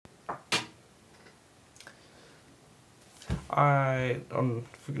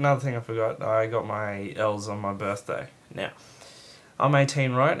Another thing I forgot, I got my L's on my birthday. Now, I'm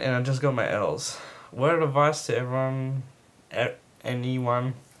 18, right, and I just got my L's. Word of advice to everyone,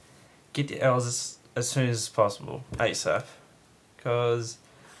 anyone, get your L's as soon as possible, A.S.A.P. Because,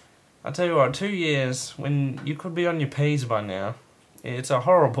 I tell you what, 2 years, when you could be on your P's by now, it's a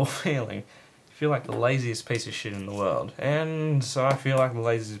horrible feeling. You feel like the laziest piece of shit in the world. And so I feel like the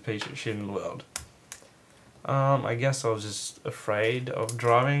laziest piece of shit in the world. I guess I was just afraid of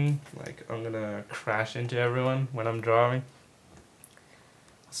driving. Like, I'm gonna crash into everyone when I'm driving.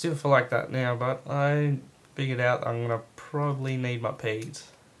 I still feel like that now, but I figured out I'm gonna probably need my P's.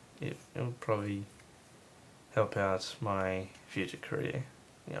 It'll probably help out my future career.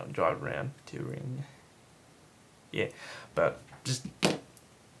 You know, drive around, touring. Yeah, but just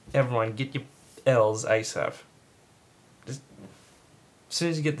everyone get your L's A$AP. Just as soon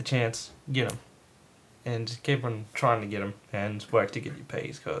as you get the chance, get them. And just keep on trying to get them and work to get your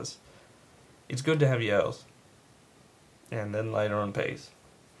P's, because it's good to have your L's. And then later on P's.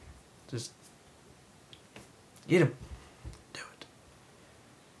 Just get them. Do it.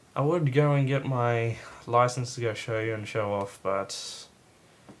 I would go and get my license to go show you and show off, but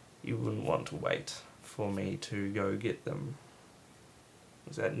you wouldn't want to wait for me to go get them.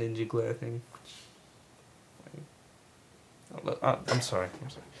 Was that ninja glare thing? I'm sorry.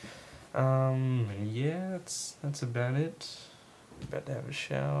 Yeah, that's about it. About to have a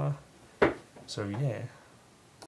shower. So yeah.